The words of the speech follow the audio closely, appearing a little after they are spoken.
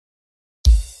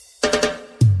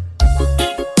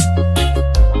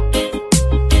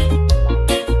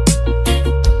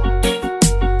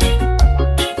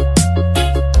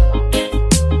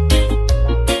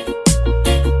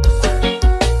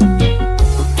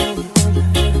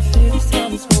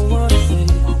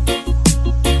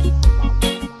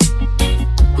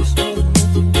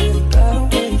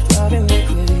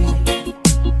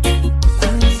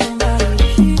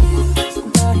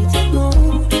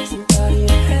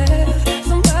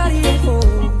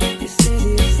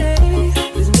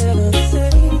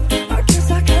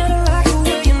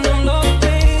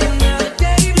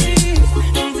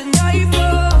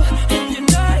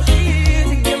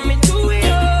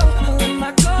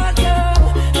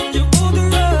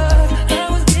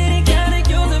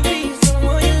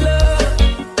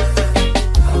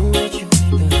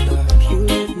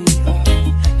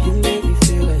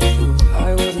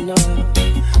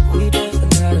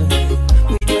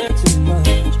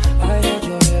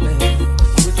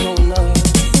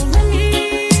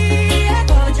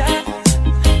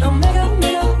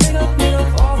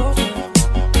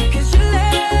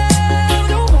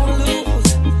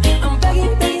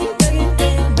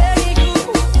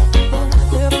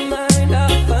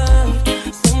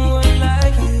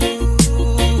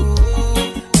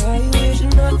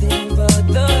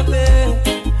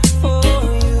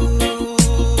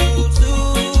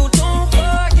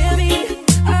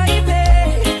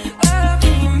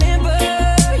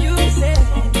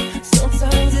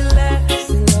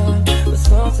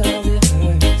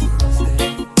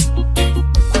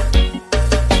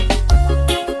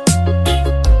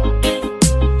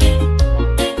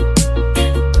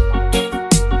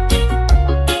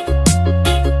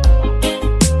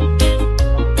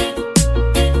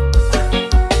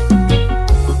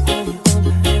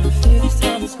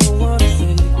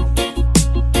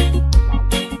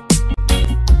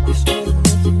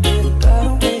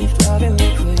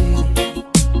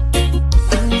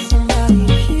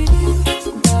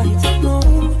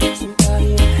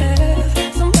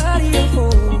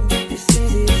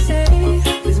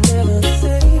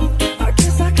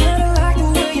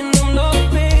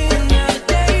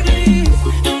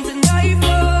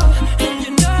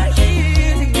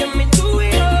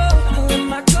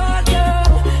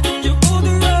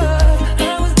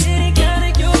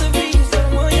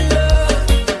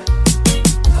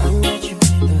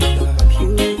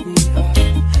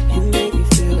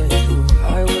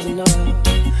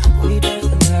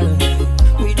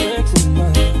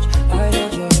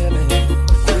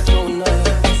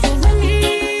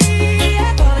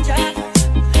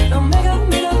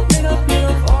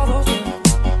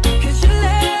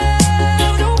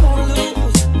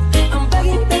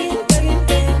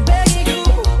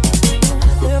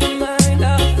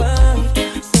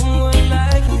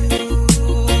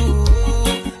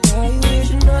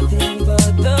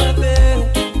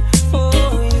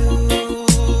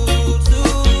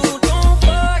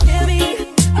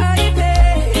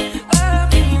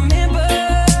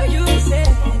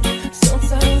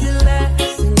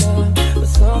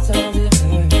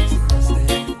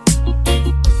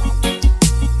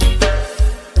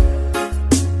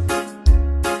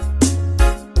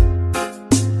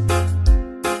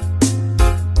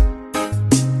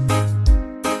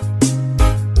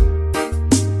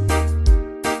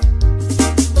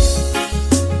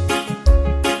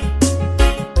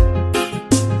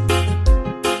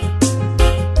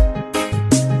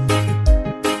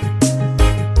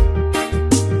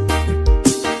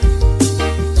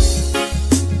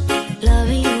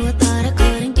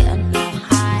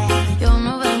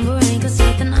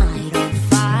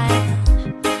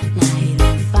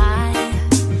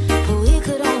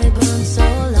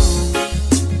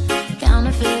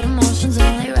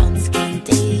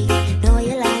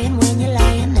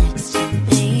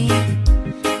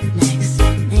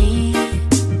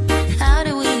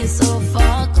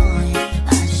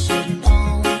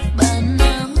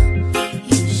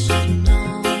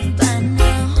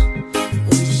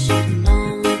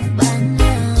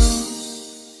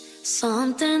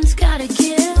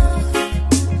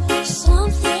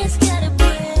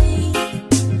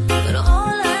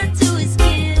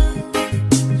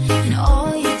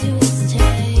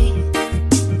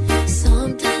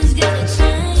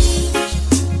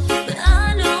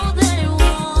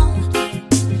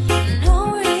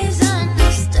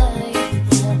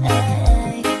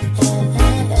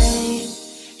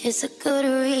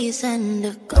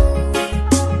let go.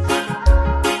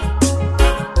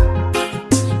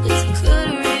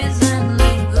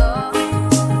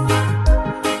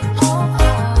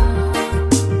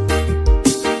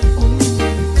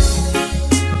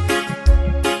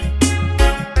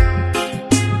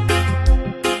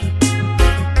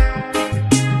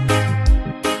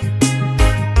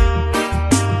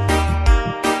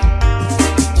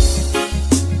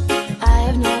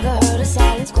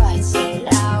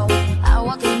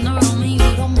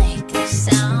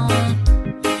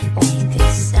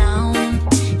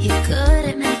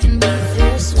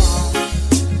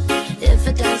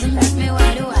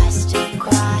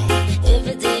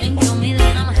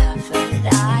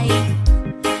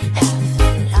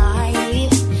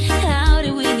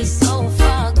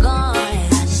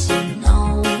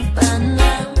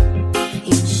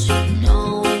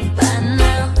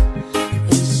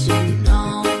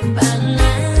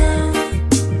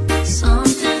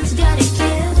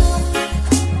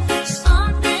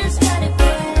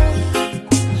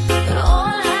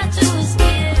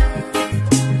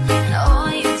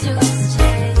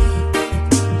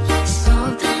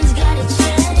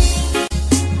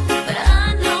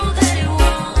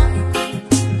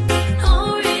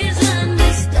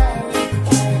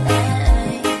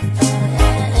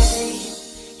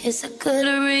 It's a good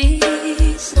reason.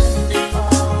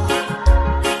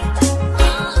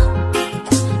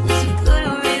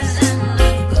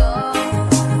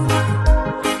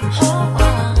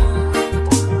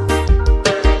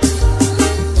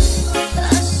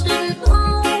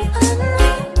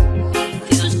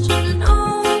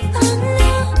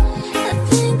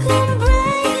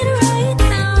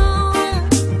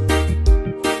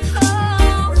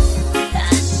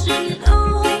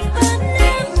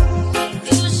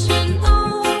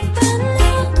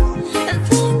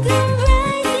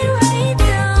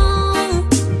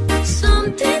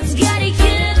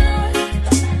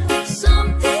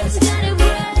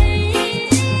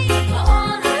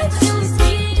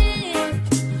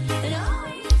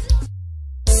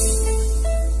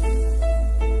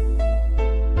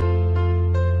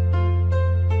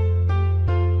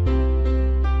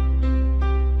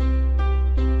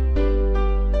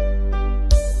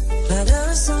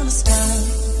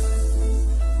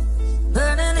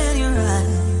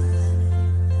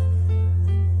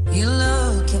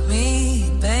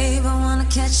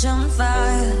 On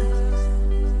fire,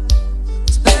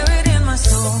 it's buried in my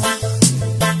soul.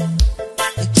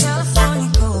 The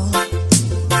California gold.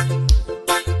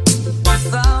 I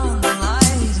found a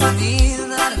light in me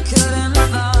that I couldn't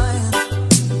find.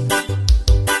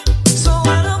 So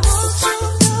when I walk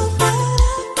through the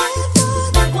bed for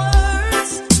the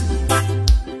words,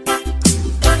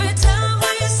 every time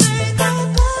we say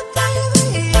goodbye,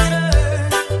 baby, it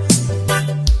hurts.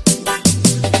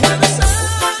 When the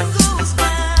sun goes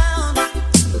down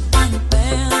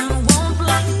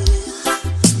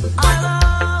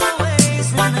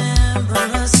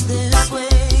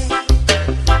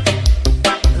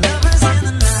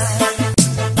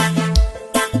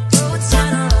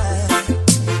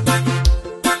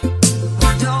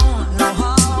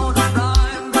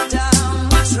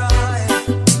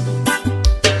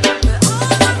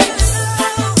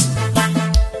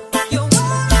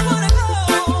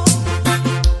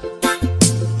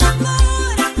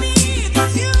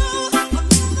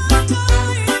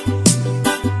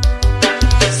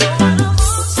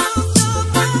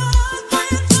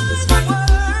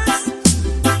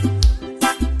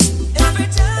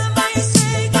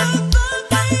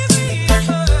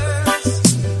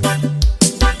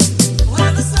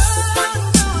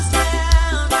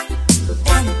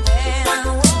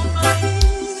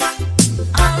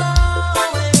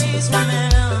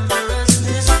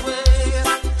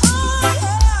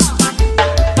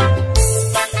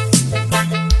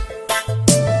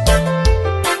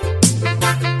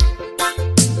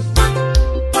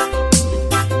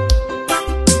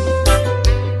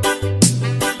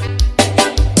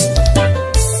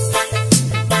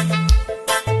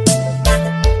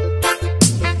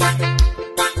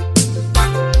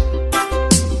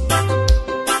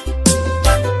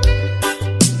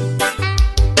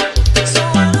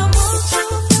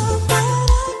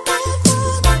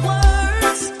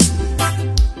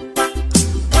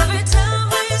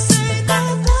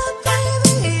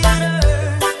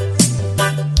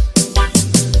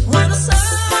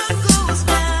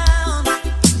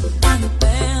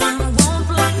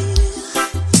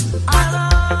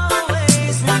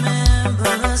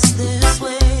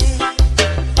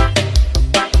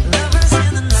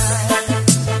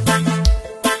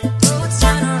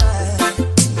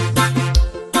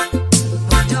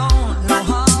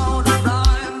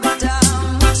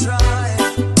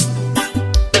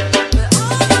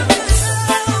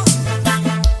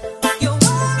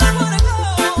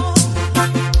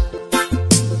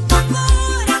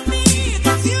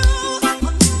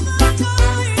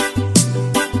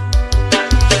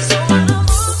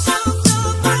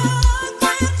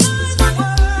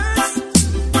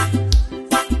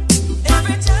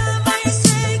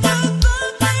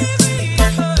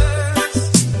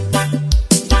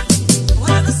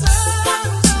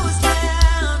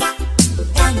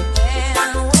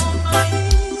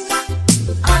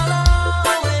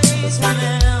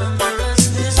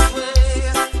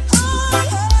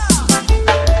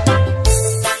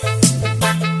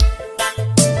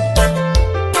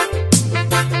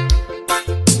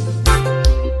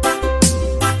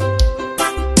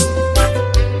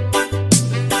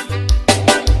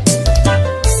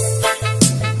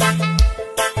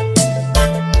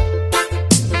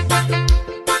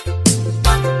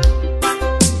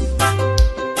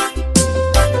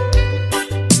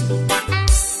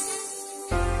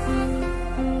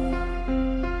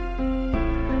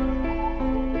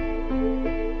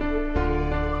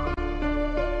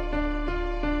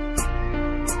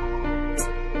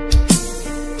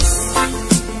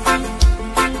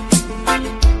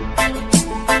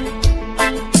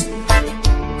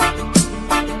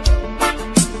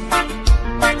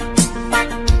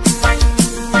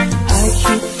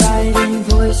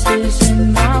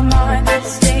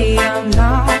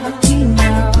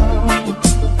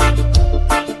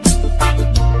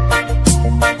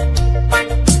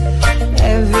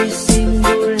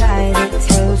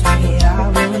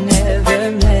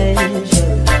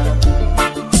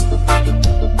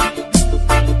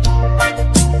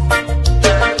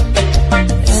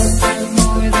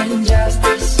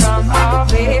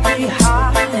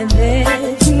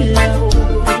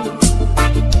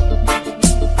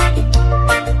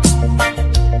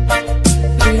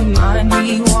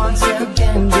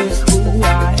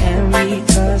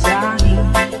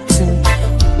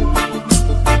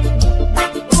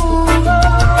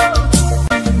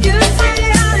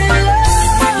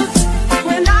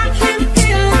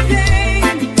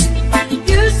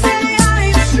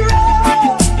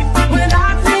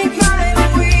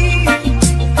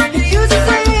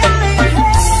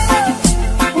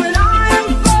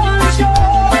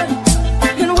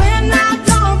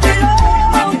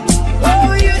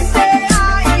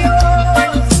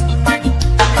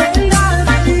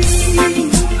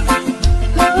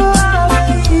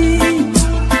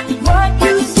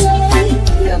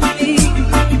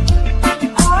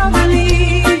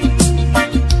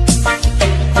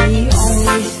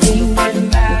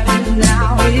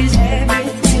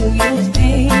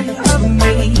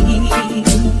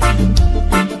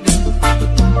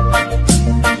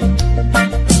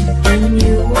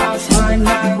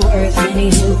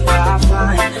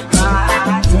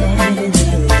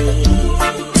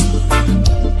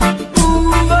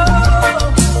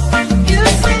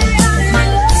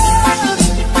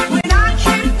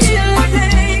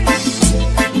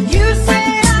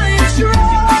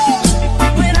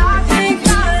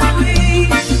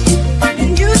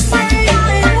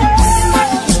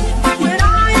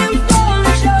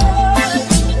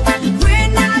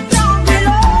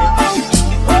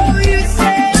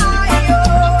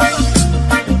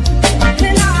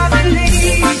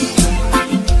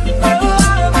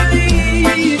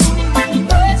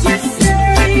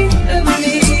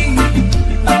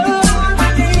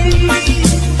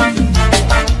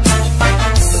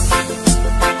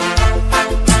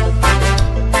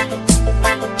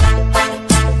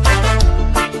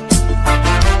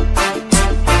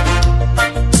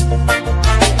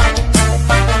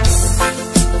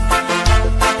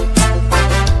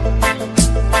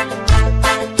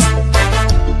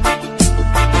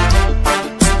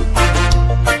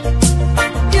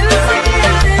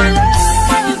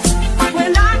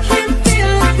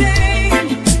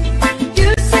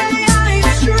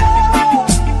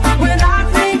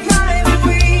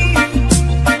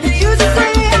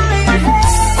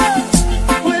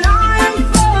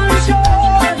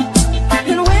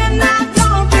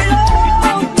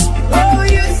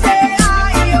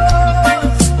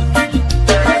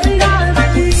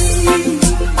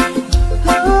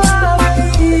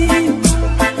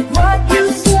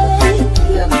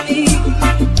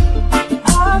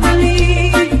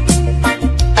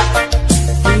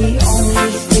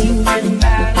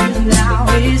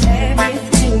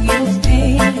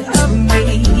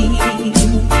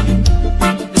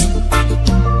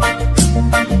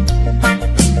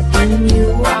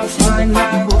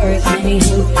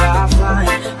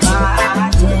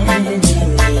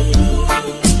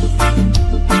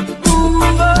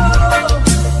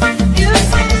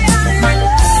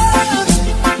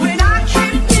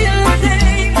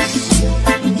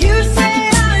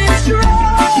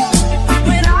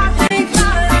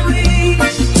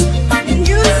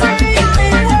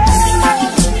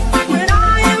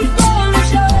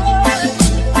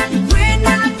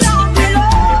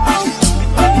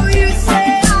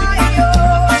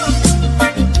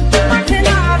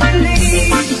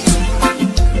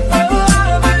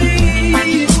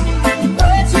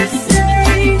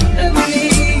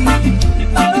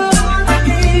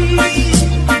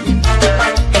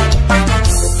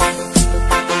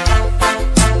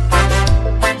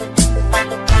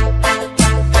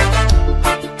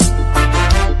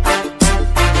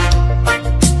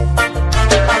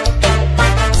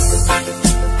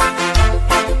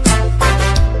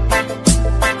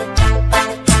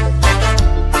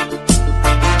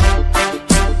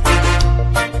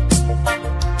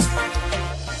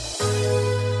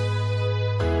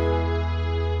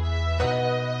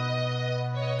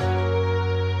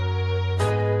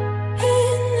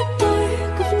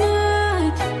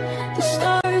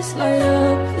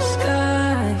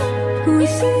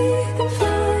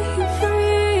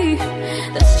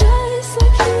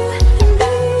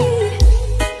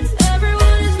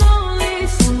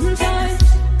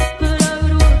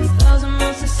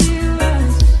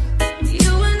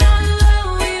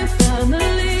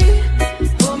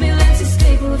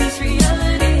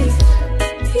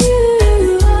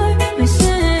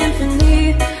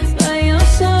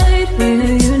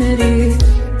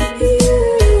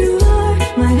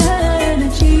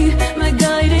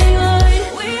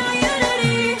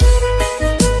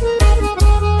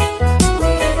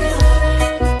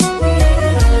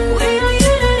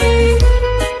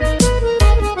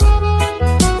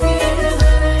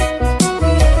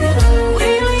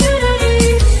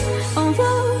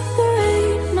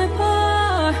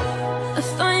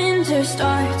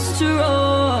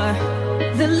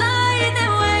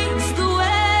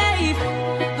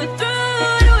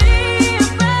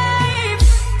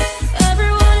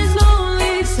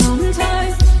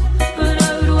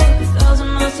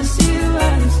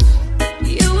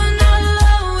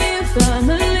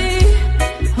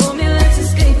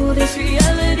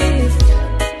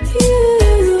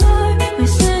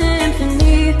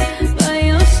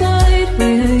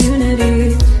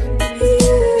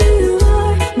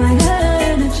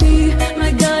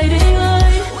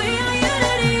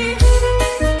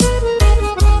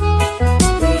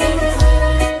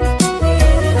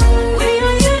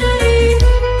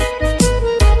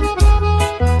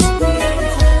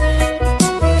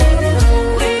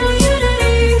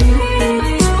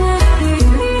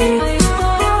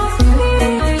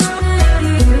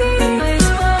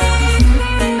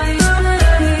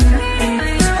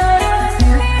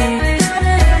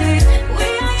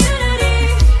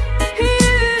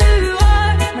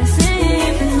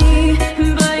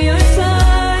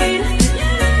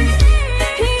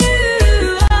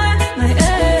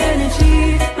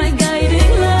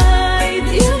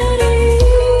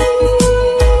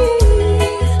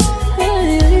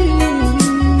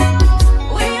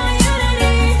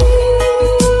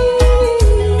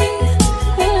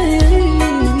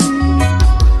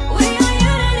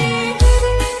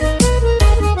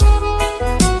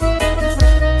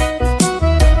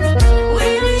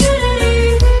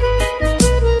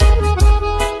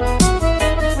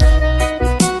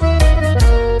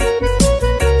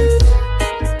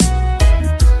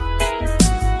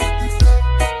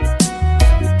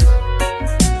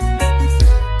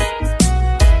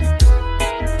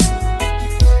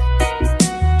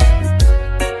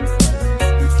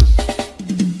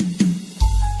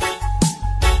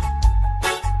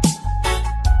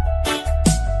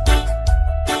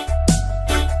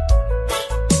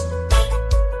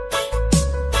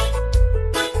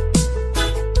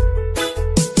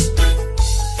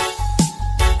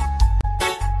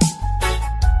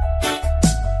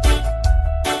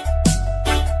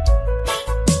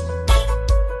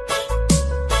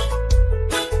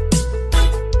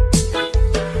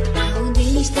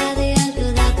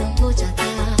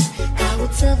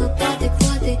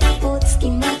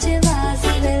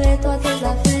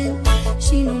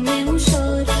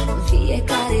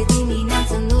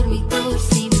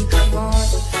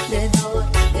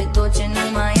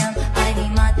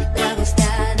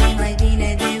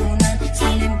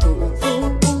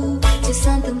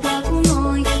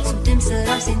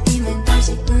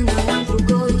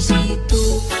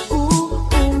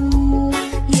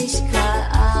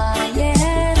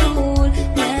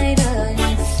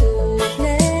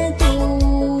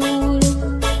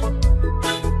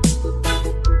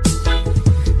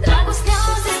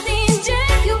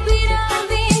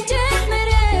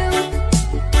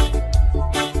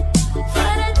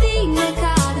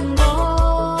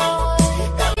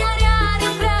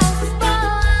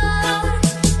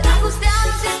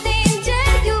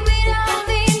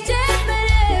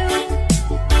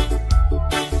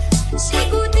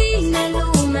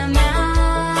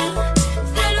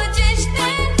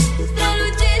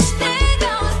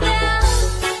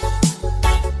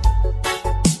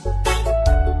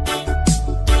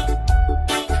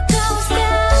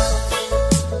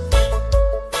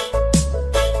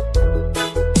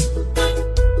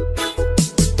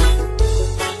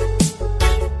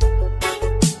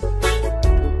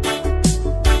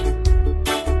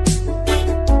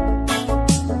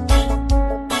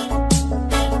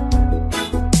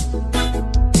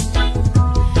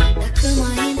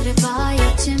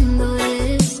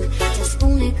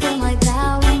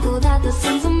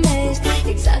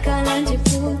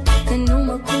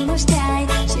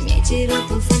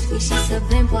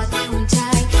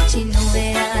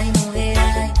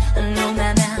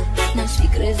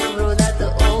crezut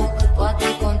vreodată, cât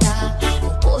poate conta. O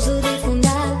poză de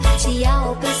fundal și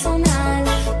ia-o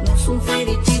personal.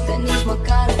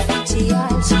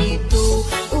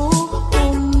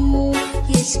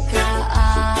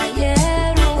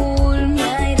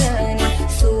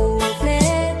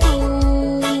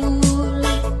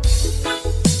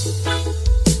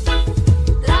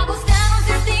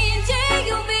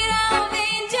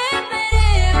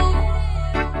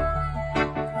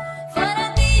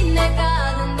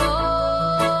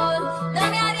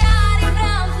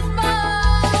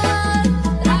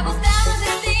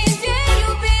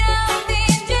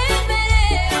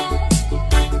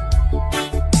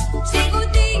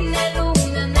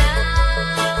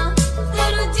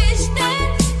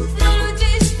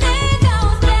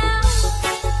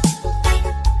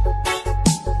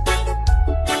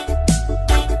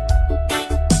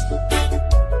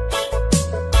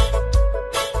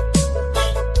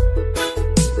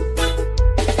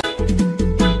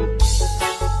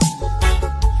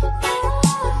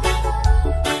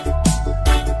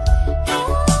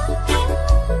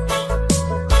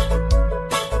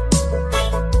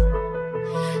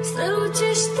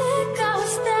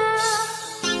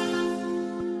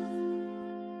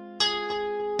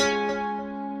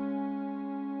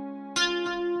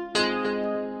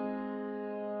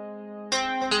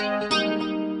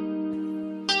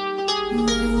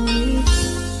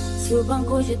 Se o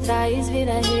banco de trás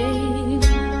vira rei,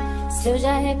 se eu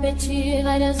já repeti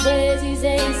várias vezes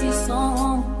esse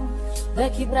som,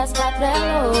 daqui pras 4 é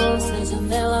louça, a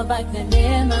janela vai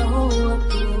tremer na rua.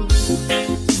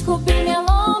 Desculpe minha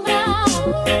lombra,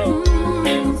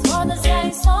 foda-se a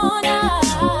insônia,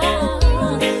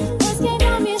 pois quem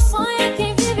dorme sonha,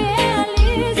 quem vive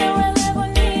realiza. Eu elevo o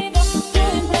nível do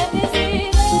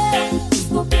imprevisível.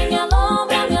 Desculpe minha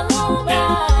lombra,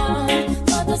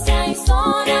 foda-se a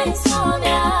insônia,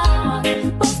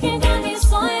 pois quem dorme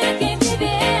sonha, quem vive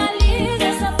realiza.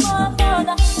 Essa porra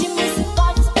toda de mim se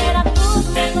pode esperar tudo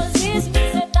menos isso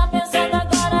que cê tá pensando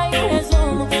agora. E o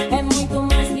resumo é muito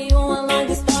mais que uma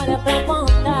longa história pra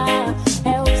contar.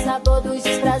 É o sabor do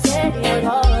desprazer e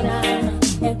agora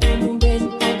é como um beijo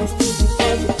com gosto de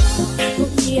vodka. O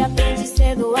que aprende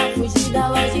cedo a fugir da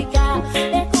lógica,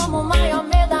 é como o maior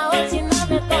medo a rotina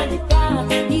metódica.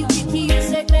 E vi que o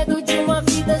segredo de uma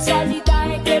vida sólida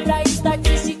é quebrar a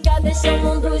estatística, deixa o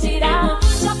mundo girar.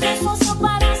 Já pensou se eu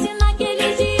parasse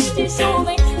naqueles dias de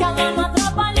chuva, hein? Que a lama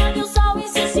atrapalhava e o sol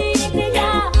insistia em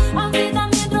brilhar. A vida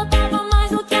me drogava mais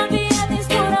do que a vida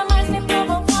escura, mas me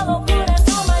provoca loucura, é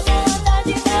só mais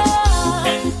vontade de dar.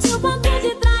 Se o banco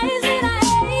de trás vira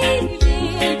rave,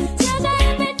 se eu já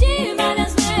repeti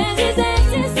várias vezes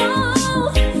esse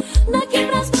som, daqui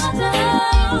pras 4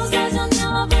 anos a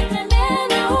janela vai tremer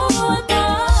na rua toda.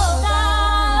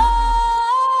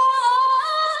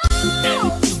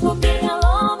 Desculpe minha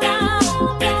lombra,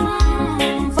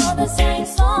 foda-se a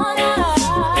insônia,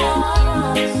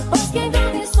 pois quem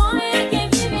dorme sonha, quem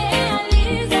vive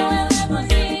realiza. Eu elevo o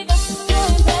nível do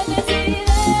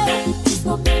imprevisível.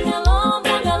 Desculpe minha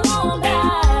lombra,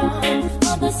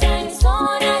 foda-se a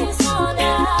insônia,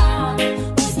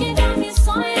 pois quem dorme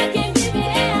sonha, quem vive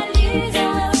realiza.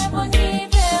 Eu elevo o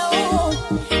nível.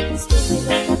 Estúpido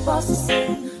até posso ser,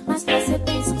 mas pra ser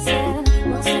bem sincero,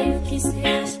 não sei o que se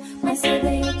acha, mas sei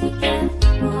bem o que quer.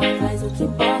 Porra, faz o que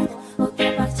importa,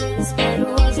 outra partida espero.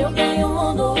 Hoje eu ganho o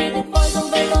mundo e depois um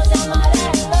V12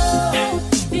 amarelo.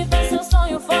 Viva seu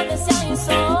sonho, foda-se a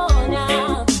insônia.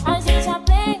 A gente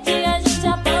aprende, a gente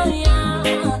apanha.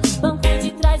 Banco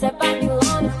de trás é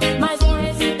Babilônia, mais um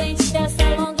residente dessa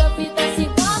longa vida se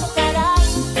igual no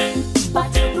caralho.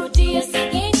 Partiu pro dia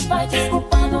seguinte, vai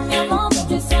desculpando minha mão,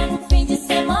 dizendo fim de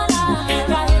semana.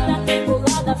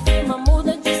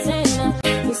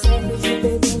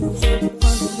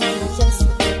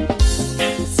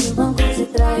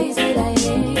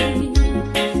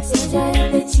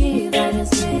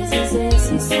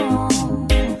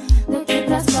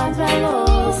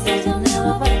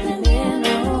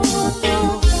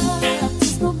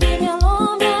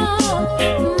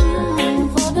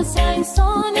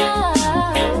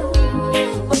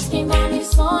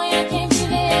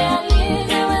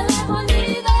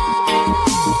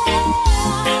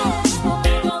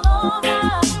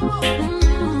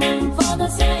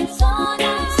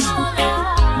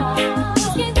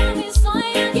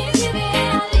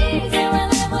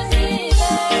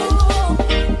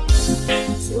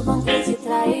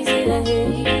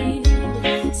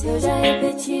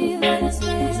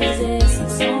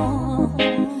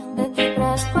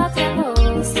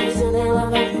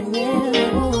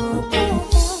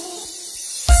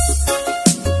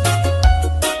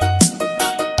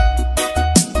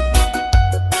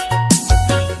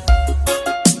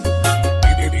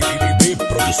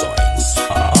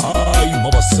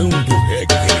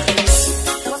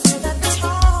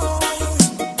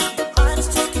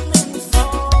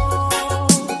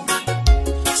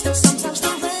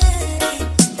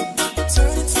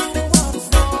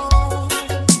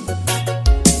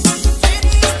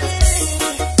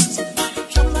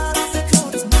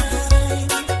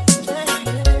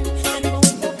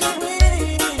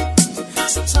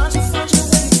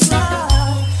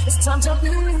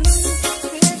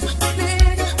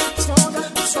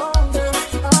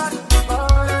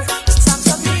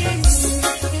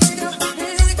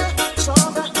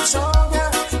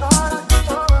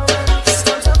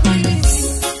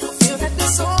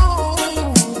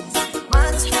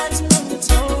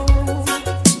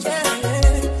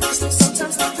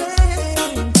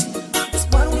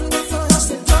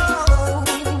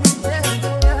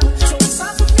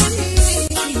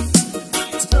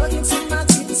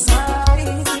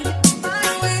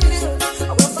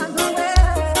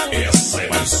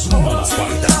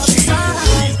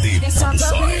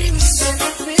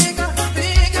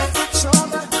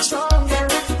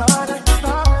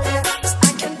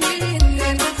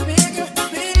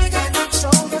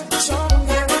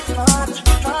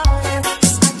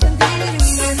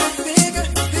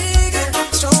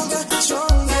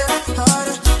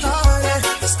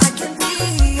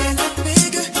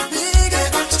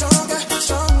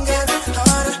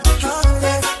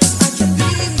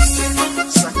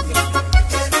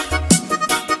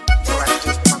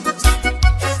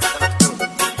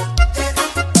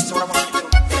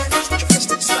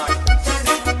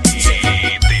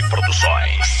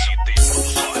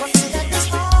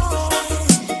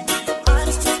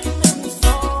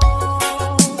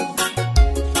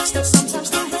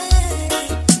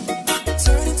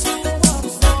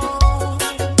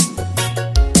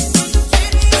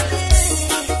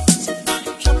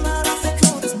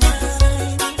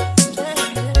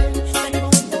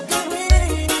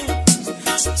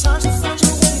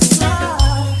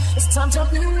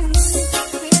 Riddim.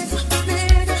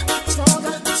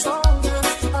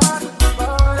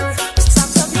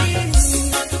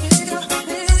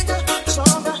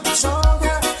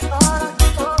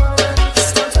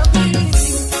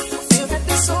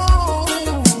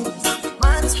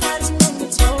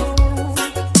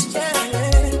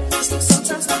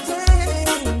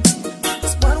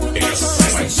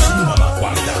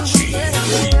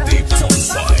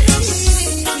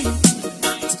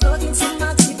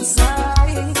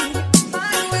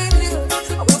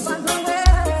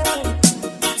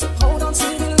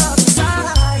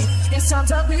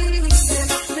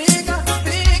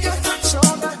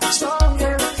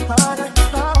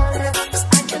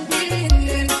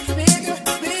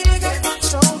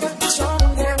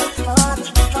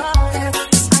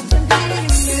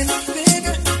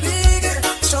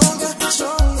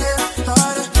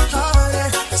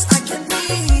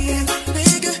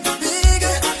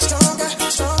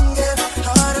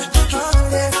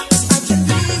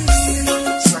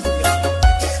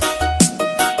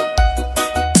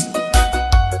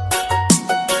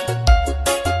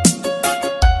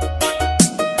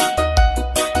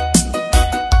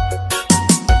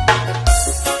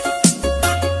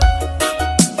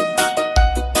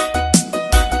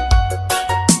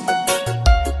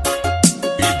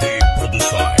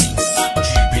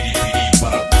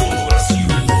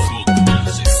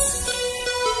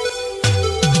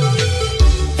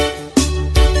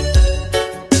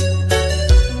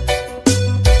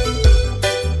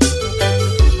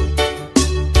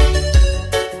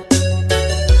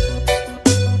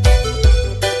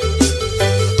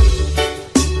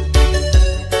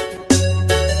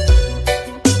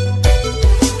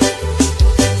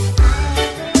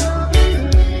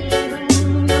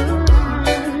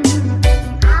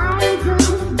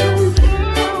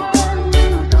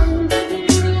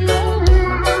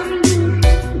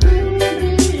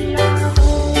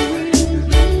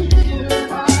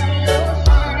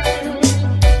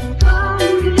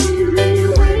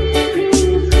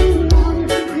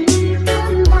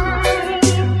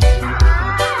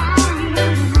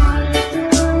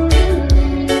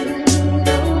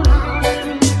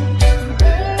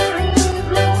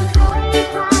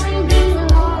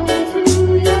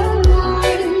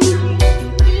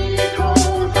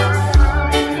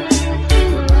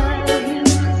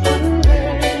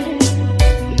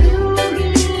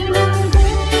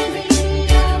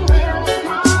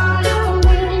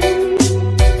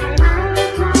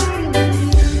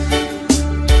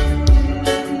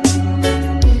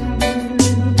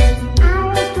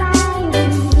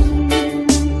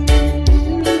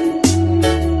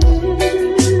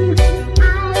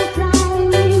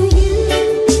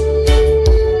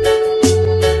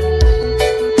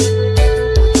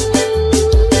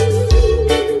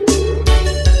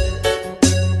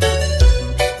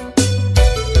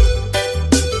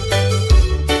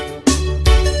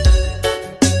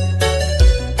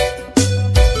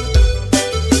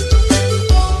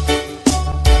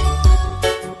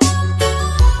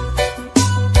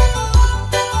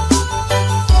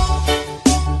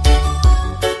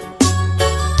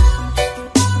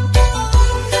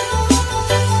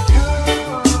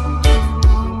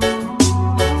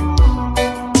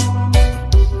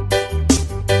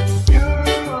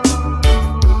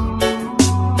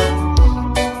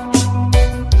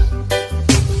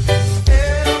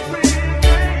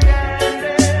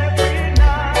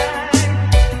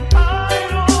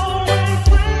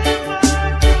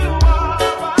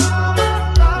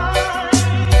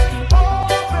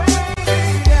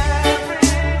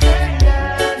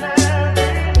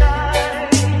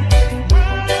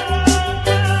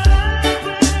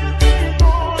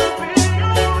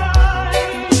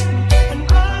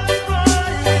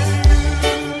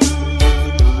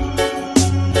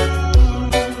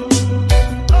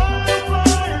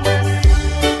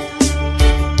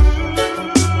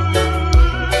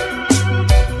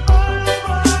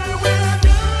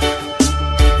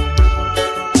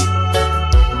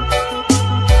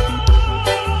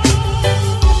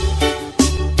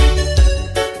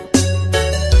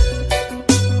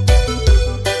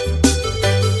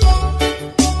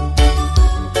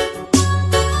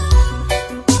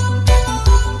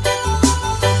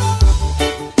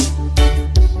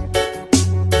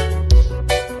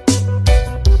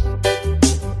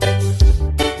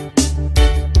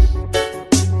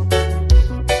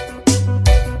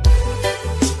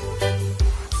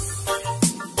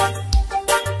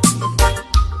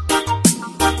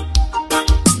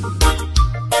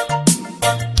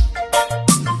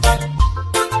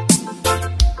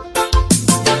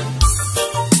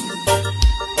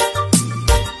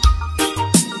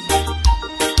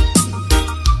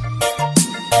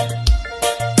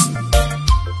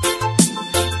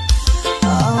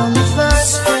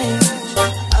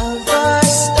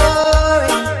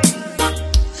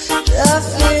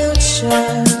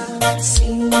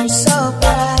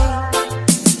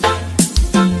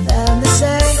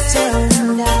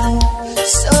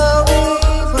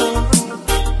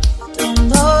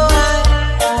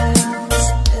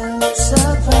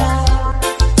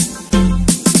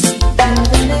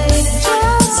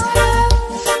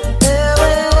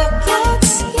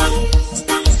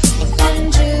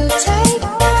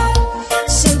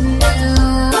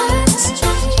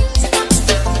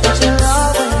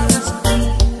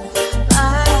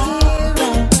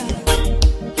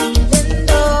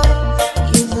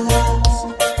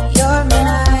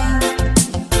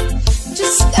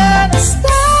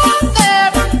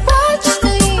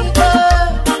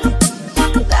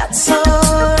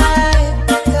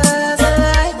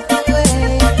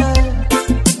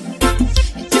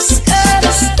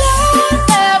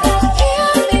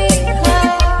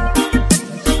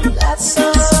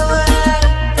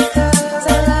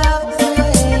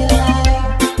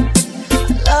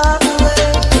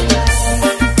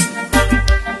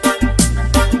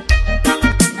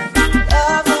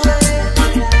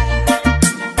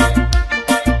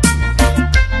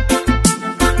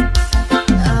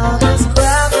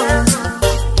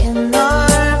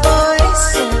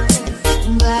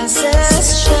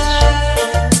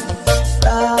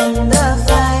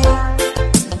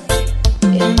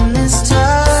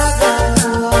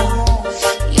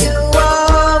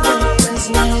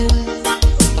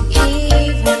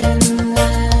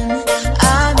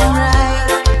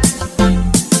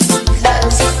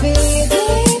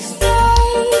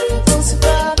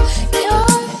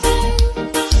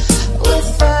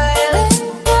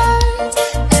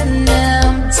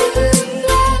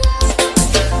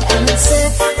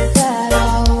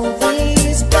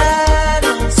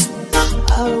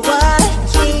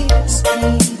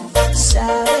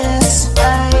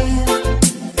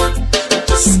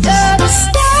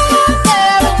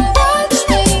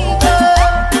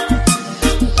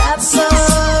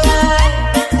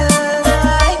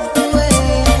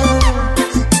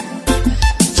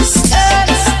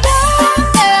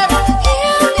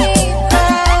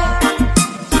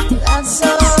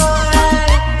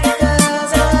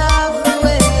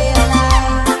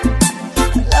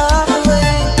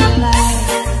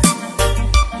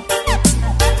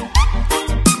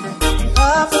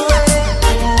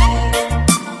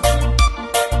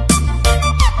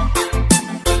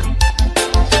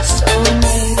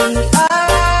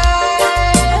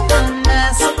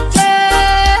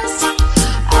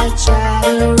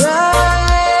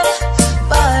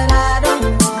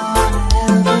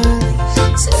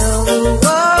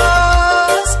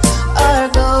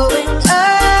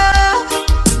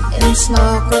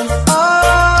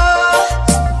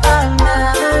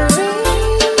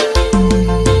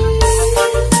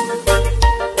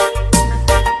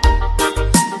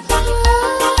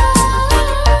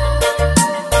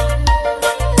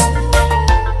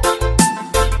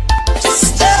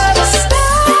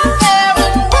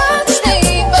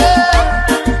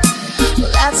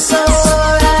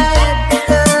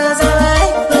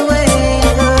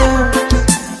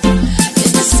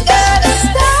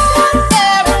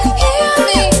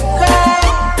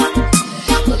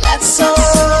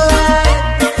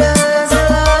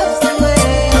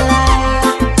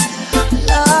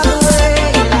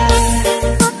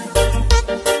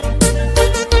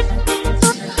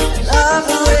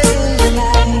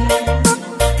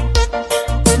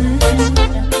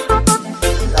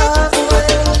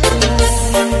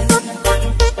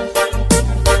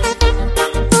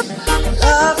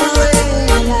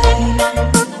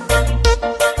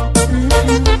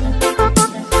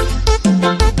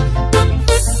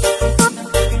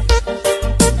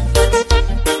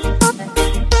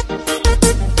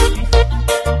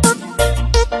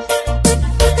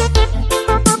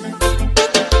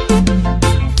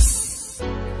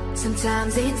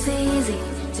 Sometimes it's easy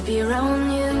to be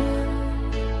around you.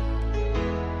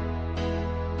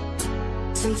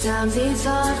 Sometimes it's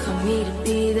hard for me to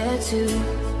be there too.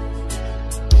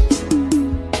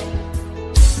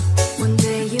 One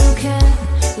day you can,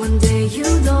 one day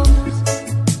you don't.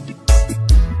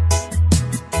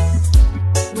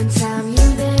 One time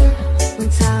you there, one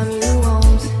time you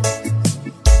won't.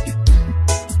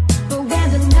 But when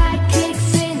the night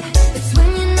kicks in, it's when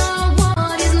you know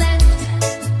what is left.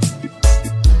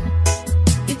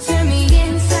 You turn me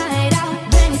inside out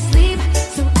when you sleep,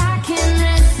 so I can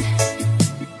rest.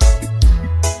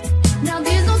 Now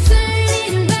there's no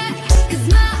turning back, 'cause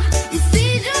my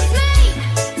decision's made.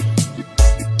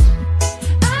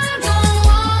 I don't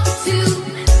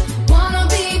wanna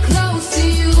be close to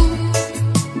you.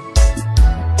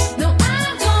 No, I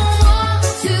don't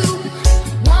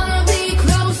wanna be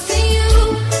close to you.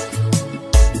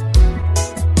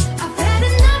 I've had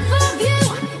enough of you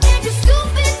and your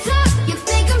stupid talk. You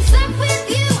think I'm stuck with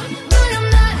you, but I'm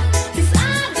not. 'Cause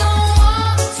I don't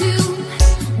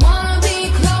wanna be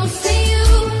close to you.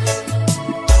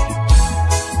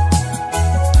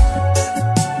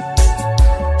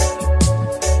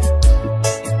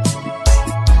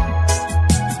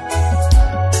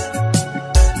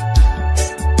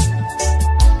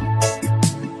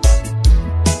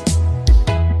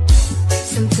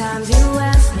 Sometimes you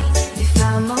ask me if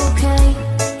I'm okay,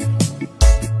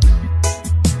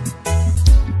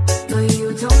 but you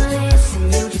don't listen,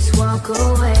 you just walk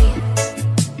away.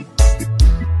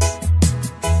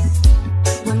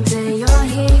 One day you're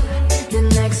here, the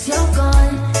next you're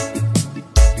gone.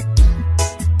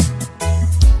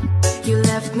 You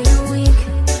left me weak,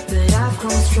 but I've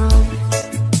grown strong.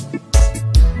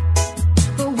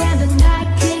 But when the night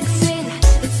kicks in,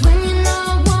 it's when you know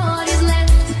what is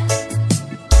left.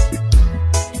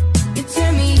 You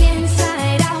turn me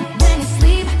inside out when you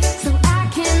sleep, so I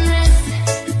can rest.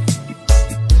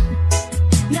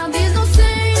 Now there's no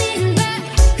turning back,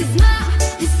 'cause my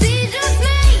decision's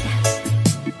made.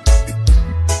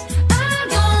 I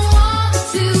don't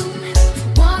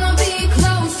wanna be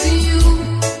close to you.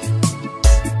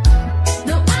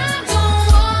 No, I don't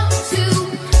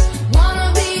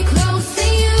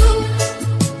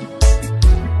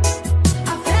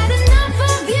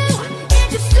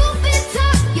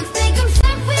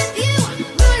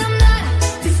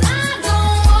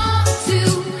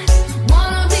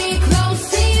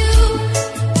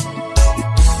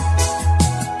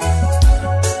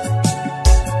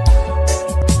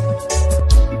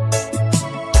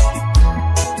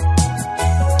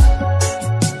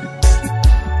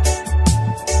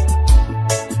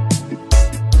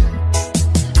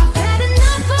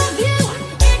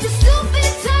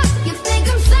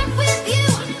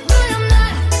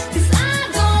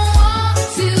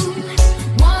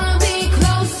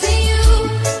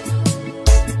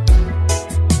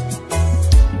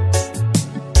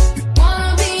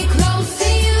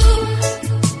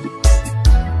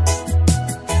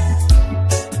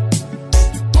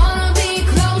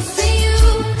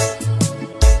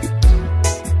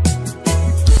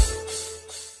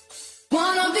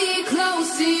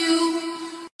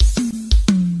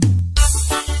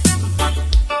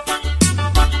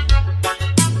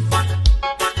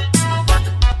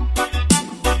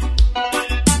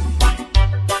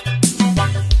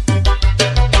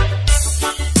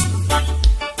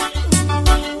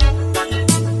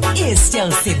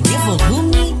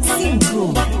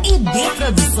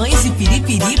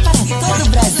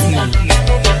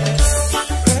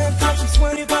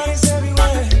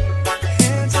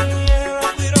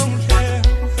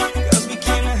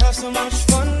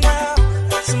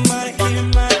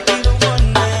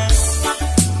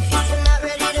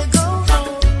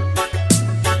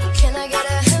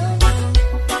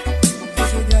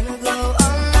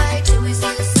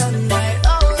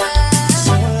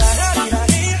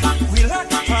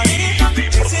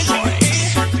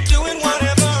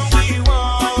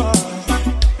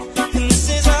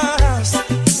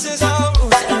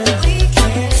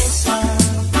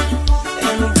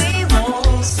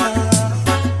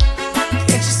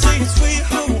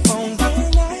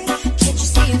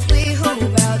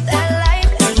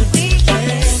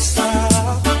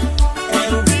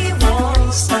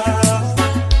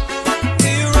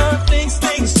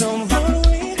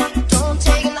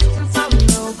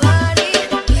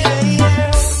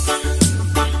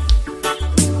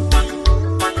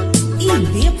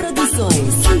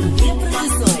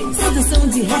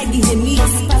Swag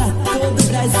Remix para todo o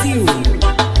Brasil.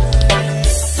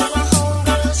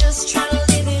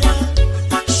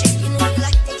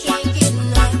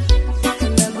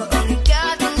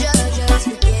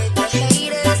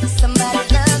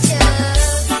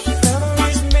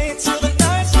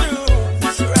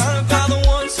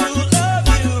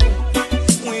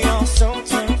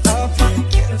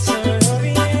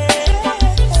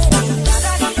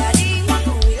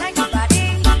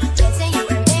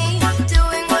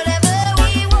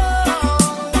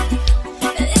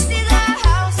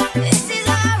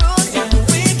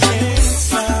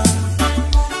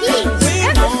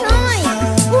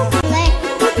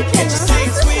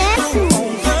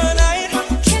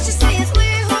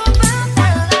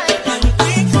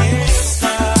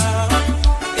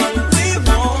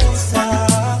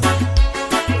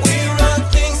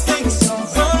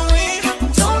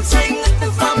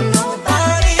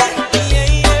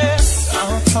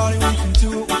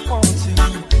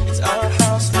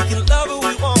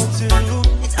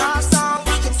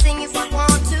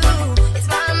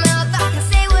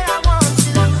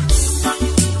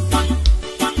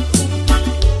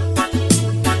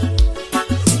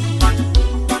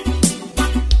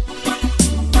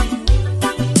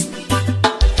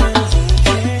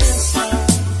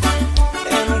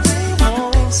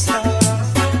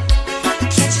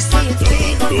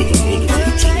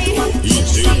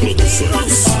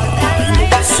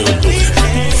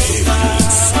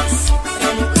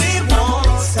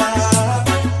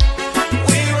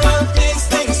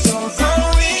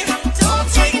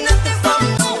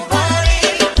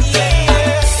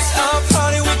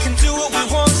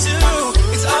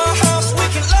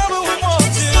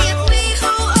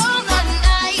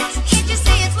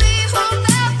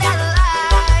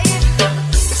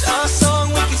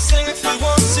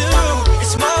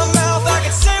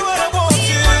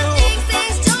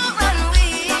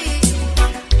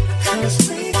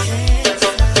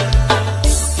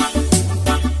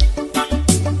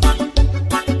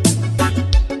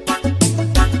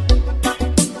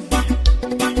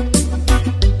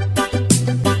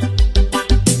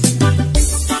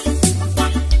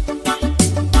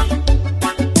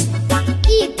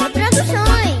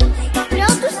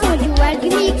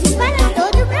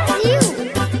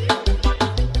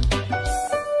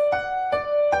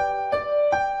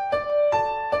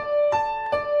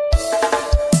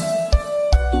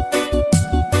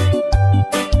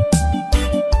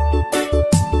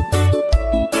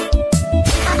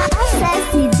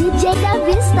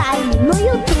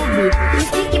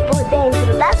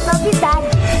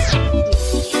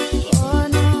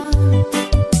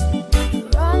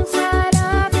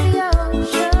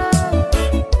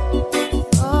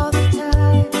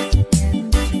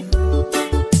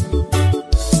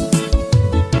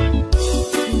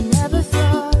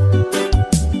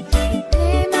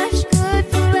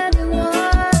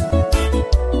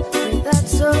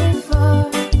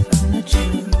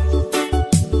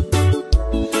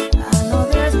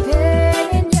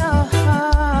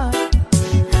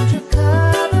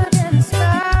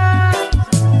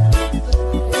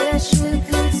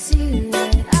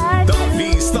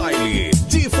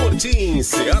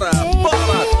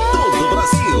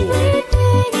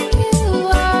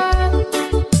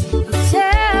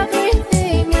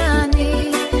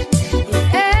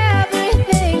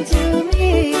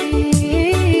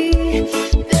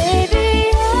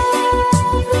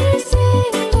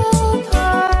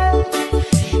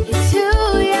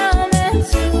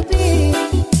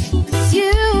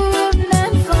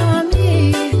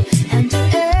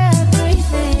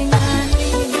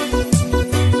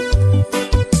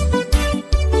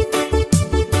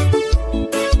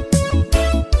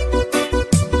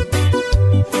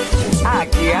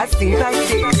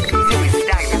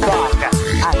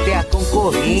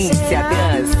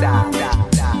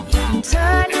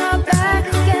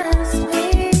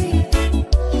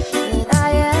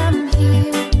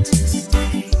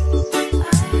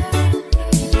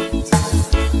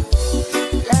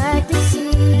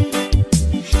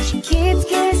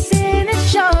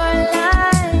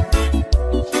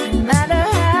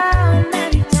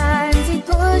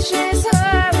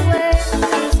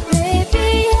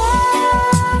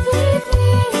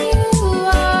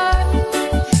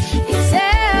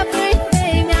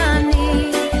 Everything I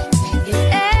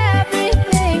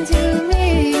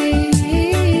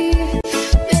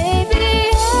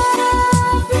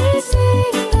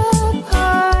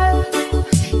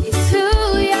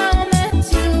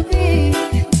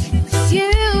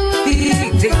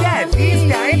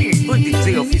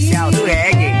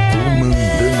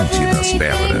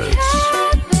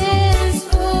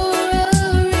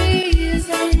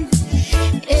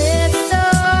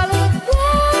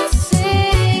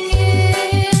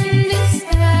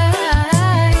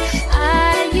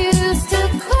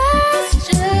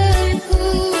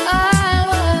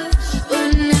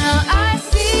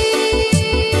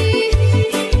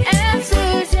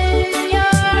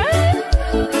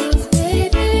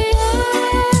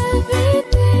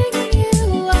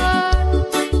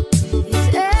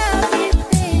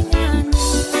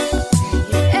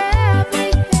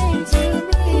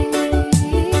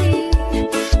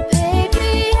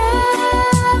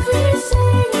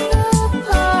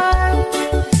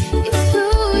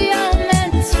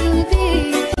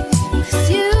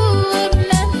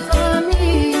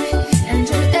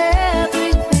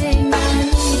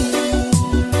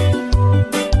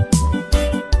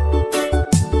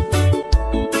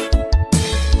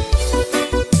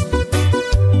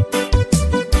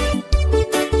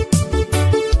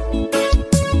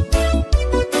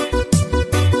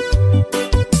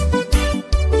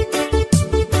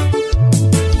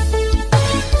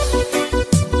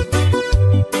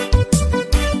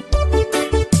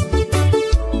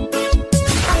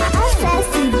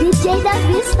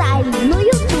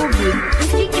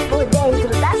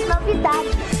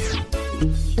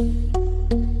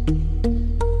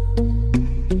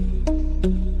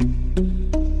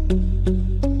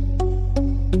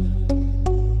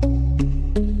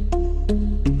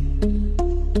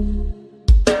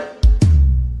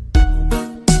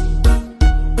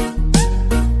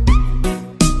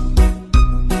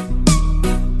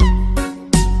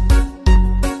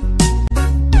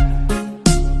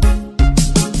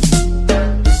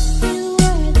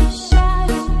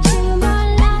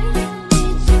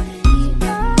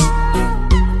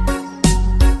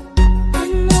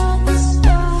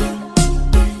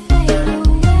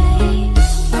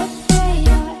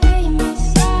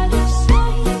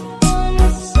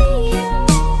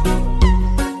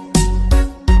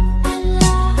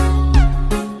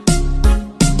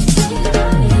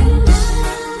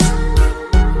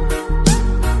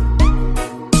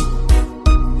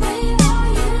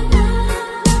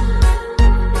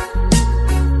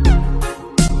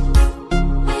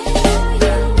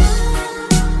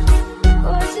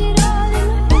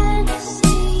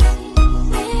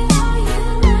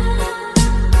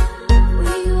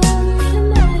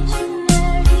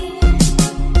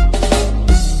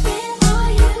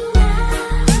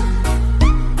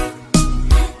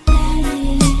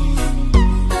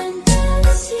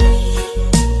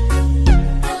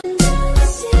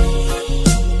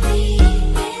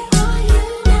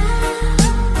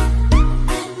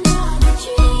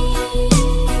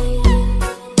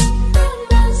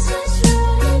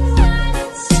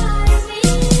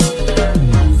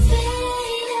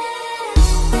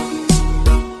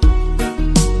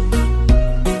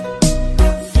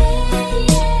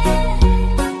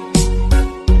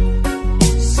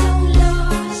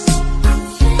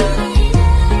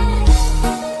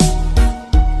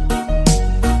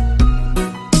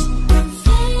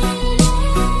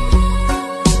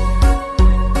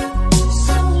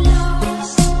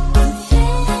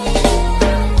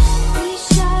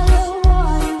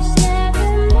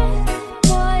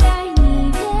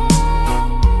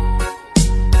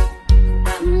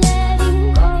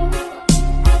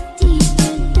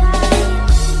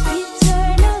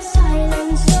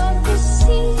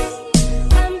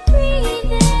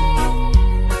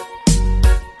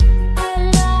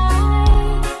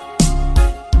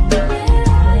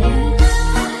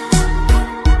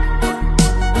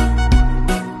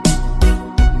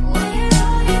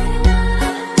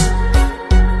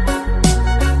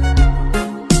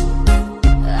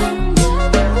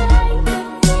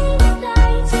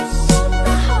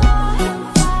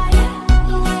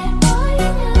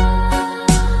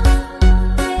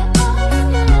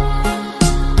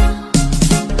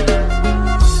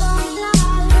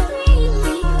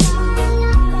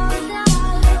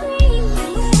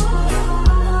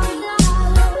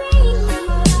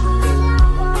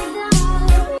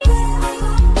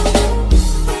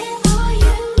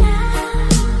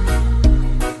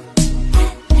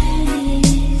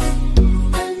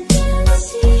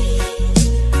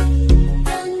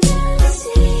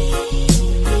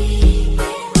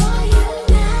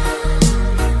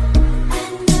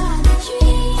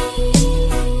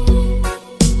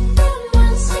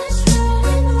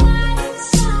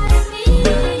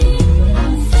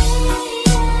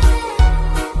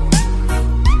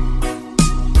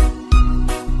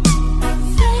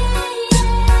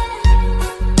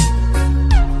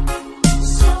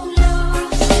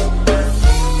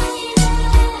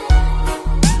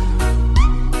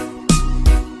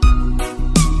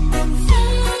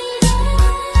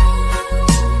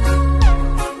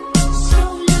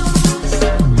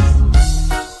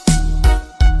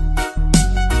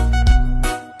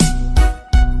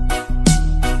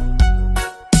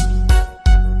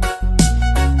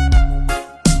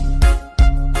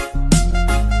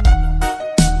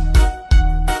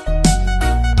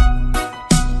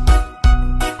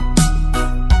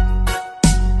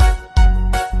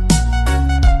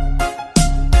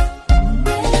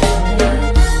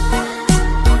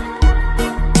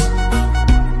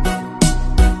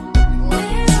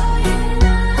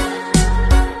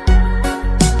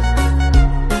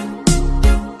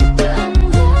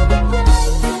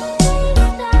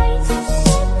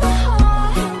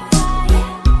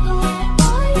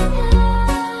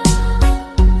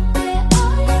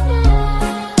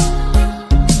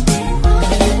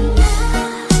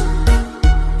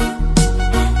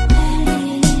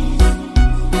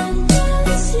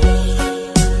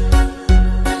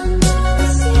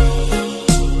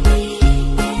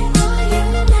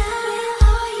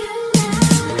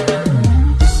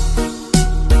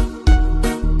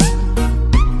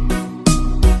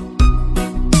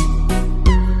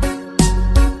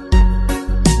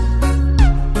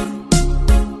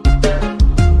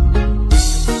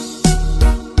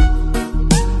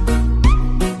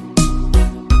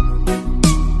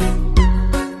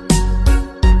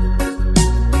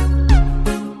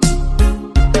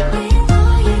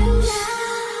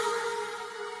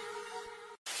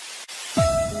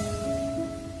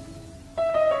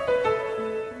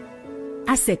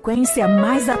A sequência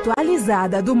mais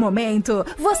atualizada do momento,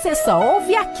 você só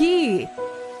ouve aqui.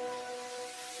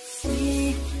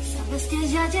 Sí, sabes que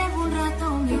ya llevo un rato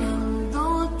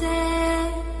mirándote.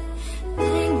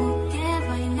 Tengo que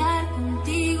bailar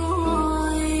contigo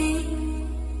hoy.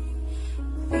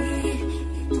 Vi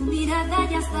que tu mirada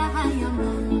ya estaba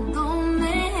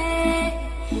llamándome.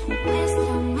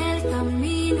 Muéstrame el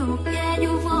camino que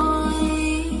yo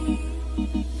voy.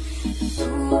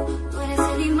 Tú eres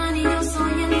el imán y yo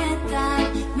soy el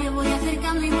metal. Me voy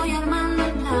acercando y voy armando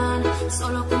el plan.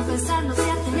 Solo confesarlo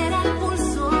se acelera el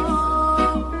pulso.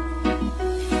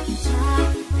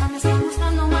 Ya me está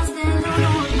gustando más de lo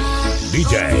normal.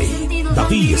 DJ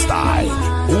Davi Style,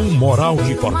 o moral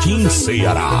de Fortim,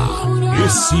 Ceará.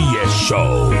 Esse é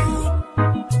show.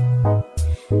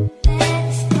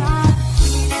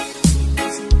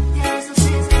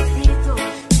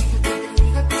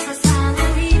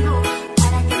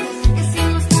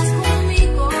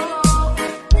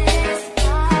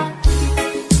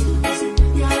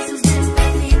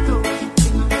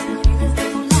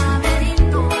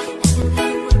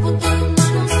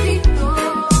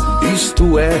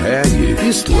 Isto é reggae,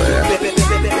 isto é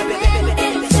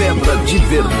pedra de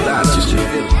verdade, de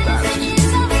verdade.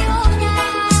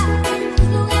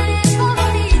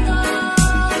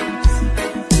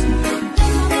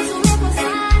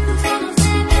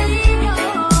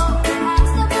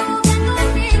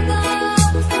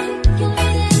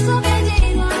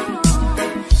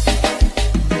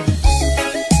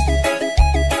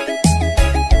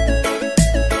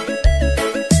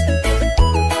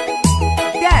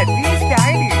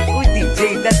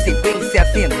 Sequência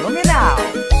fenomenal.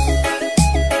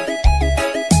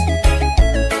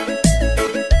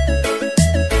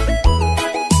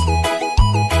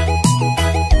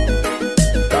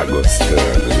 Tá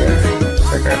gostando, né?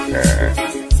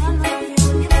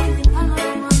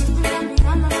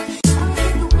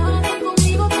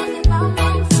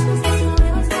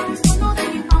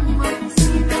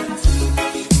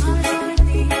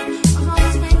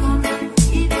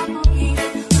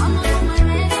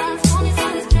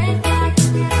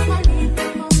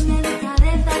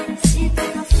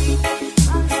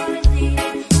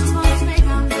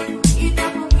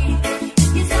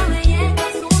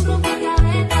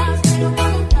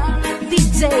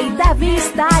 Davi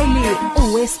Style,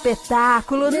 o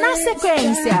espetáculo na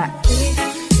sequência.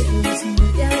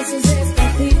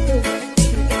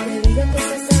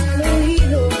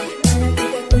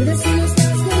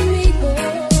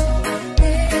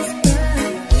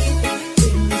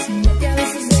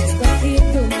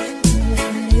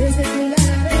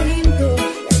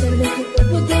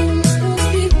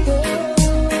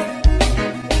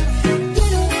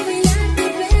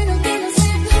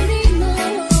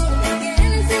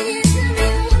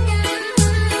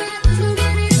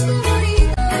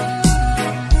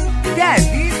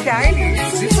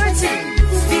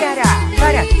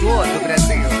 Para todo o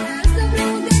Brasil.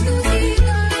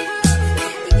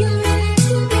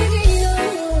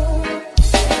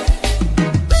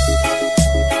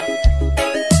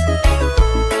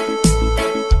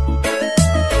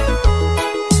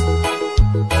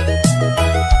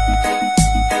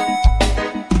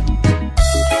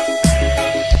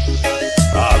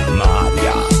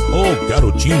 Anária, o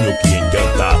garotinho que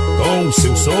encanta com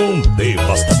seu som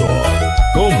devastador.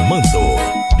 Comando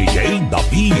DJ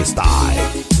Davi Style.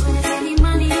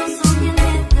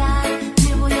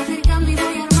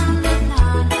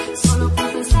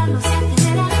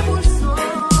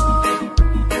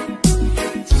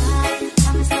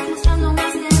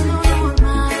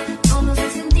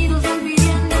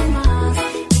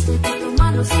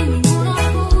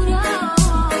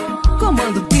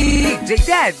 Comando DJ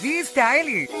Davi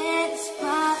Style.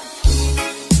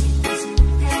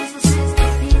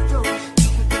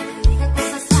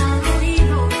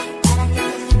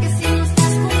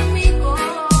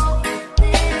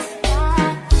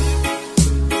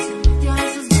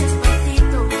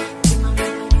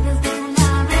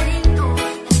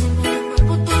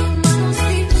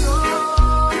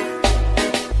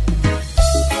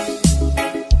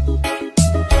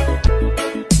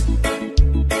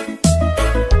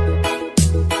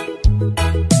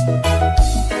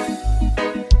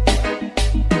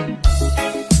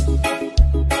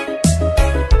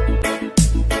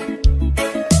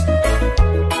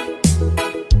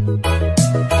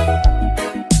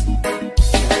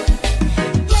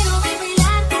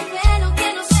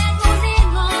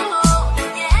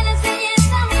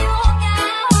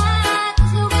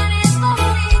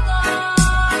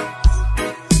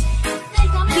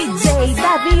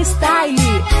 Davi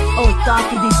Style, o top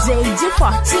DJ de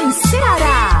Fortim,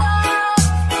 Ceará.